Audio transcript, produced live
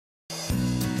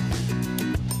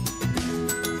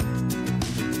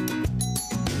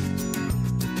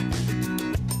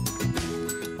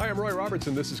I'm Roy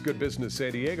Robertson. This is Good Business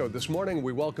San Diego. This morning,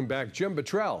 we welcome back Jim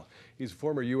Bottrell. He's a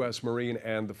former U.S. Marine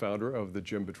and the founder of the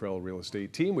Jim Bottrell Real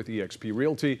Estate Team with eXp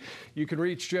Realty. You can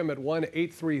reach Jim at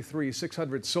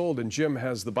 1-833-600-SOLD, and Jim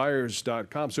has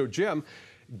thebuyers.com. So, Jim,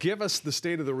 give us the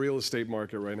state of the real estate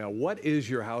market right now. What is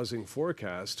your housing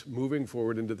forecast moving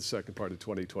forward into the second part of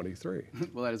 2023?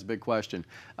 Well, that is a big question.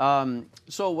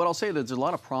 So what I'll say is there's a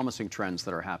lot of promising trends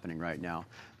that are happening right now.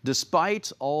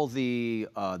 Despite all the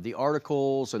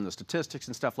articles and the statistics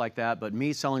and stuff like that, but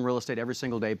me selling real estate every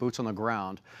single day, boots on the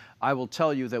ground, I will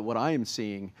tell you that what I am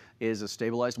seeing is a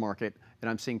stabilized market,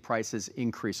 and I'm seeing prices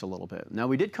increase a little bit. Now,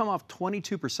 we did come off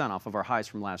 22% off of our highs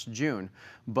from last June,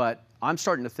 but I'm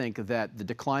starting to think that the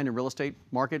decline in real estate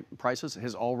market prices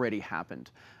has already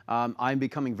happened. I'm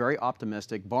becoming very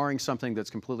optimistic, barring something that's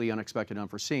completely unexpected and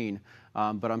unforeseen,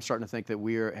 but I'm starting to think that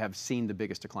we have seen the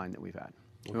biggest decline that we've had.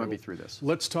 We might be through this.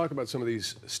 Let's talk about some of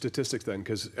these statistics then,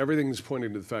 because everything's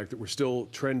pointing to the fact that we're still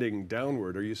trending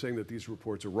downward. Are you saying that these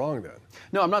reports are wrong then?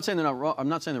 No, I'm not saying they're not wrong. I'm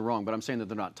not saying they're wrong, but I'm saying that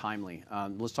they're not timely.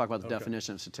 Let's talk about the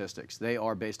definition of statistics. They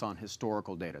are based on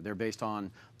historical data. They're based on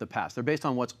the past. They're based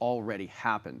on what's already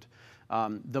happened.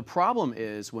 The problem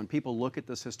is when people look at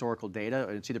this historical data,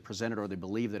 it's either presented or they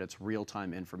believe that it's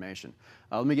real-time information.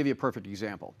 Let me give you a perfect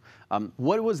example.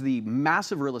 What was the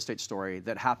massive real estate story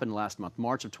that happened last month,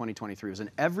 March of 2023? It was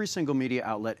in every single media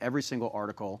outlet, every single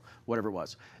article, whatever it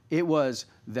was. It was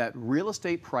that real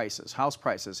estate prices, house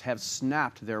prices, have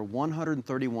snapped their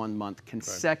 131-month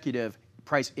consecutive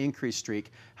price increase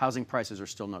streak. Housing prices are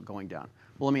still not going down.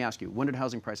 Well, let me ask you, when did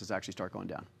housing prices actually start going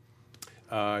down?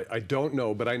 I don't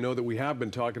know, but I know that we have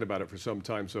been talking about it for some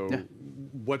time. So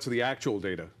what's the actual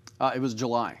data? It was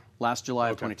July, last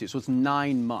July of 22. So it's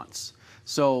 9 months.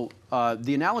 So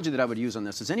the analogy that I would use on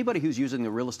this is anybody who's using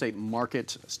the real estate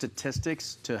market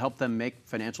statistics to help them make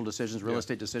financial decisions, real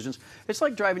estate decisions, it's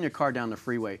like driving your car down the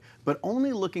freeway, but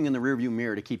only looking in the rearview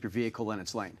mirror to keep your vehicle in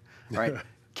its lane, right?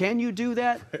 Can you do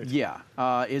that? Right.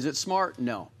 Yeah. Is it smart?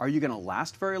 No. Are you going to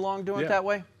last very long doing it that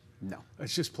way? No.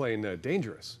 It's just plain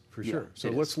dangerous, for sure. So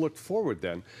let's look forward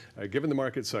then. Given the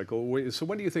market cycle, so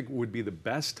when do you think would be the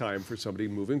best time for somebody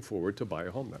moving forward to buy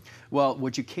a home then? Well,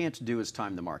 what you can't do is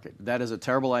time the market. That is a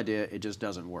terrible idea. It just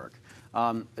doesn't work.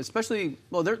 Especially,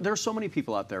 well, there are so many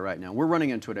people out there right now. We're running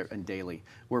into it daily,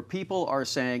 where people are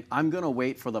saying, I'm going to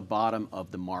wait for the bottom of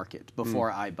the market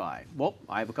before I buy. Well,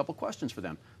 I have a couple questions for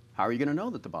them. How are you going to know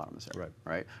that the bottom is there?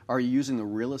 Right? Are you using the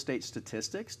real estate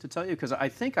statistics to tell you? Because I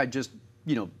think I just,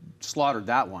 slaughtered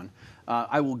that one.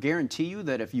 I will guarantee you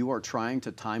that if you are trying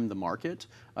to time the market,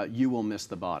 you will miss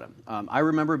the bottom. I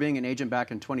remember being an agent back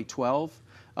in 2012,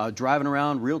 driving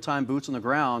around, real-time boots on the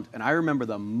ground, and I remember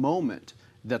the moment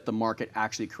that the market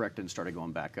actually corrected and started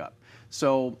going back up.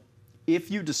 So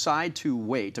if you decide to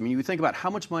wait, I mean, you think about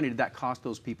how much money did that cost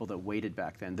those people that waited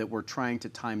back then, that were trying to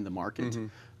time the market, all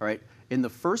right? In the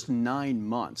first 9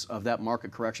 months of that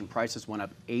market correction, prices went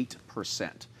up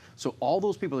 8%. So all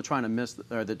those people that are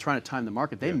trying to time the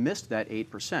market, they missed that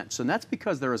 8%. So that's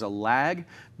because there is a lag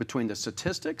between the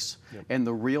statistics and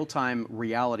the real-time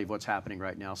reality of what's happening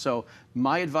right now. So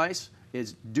my advice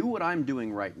is do what I'm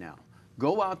doing right now.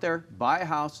 Go out there, buy a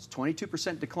house, it's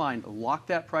 22% decline, lock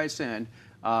that price in.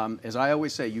 As I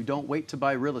always say, you don't wait to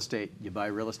buy real estate, you buy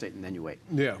real estate and then you wait.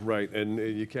 Yeah, right. And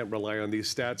you can't rely on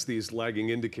these stats, these lagging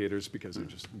indicators, because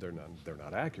they're not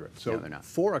accurate. So they're not.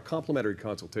 For a complimentary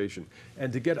consultation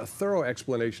and to get a thorough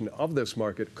explanation of this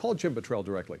market, call Jim Bottrell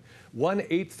directly.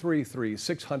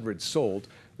 1-833-600-SOLD.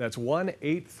 That's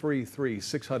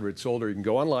 1-833-600-SOLD, or you can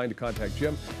go online to contact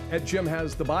Jim at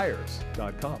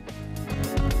jimhasthebuyers.com.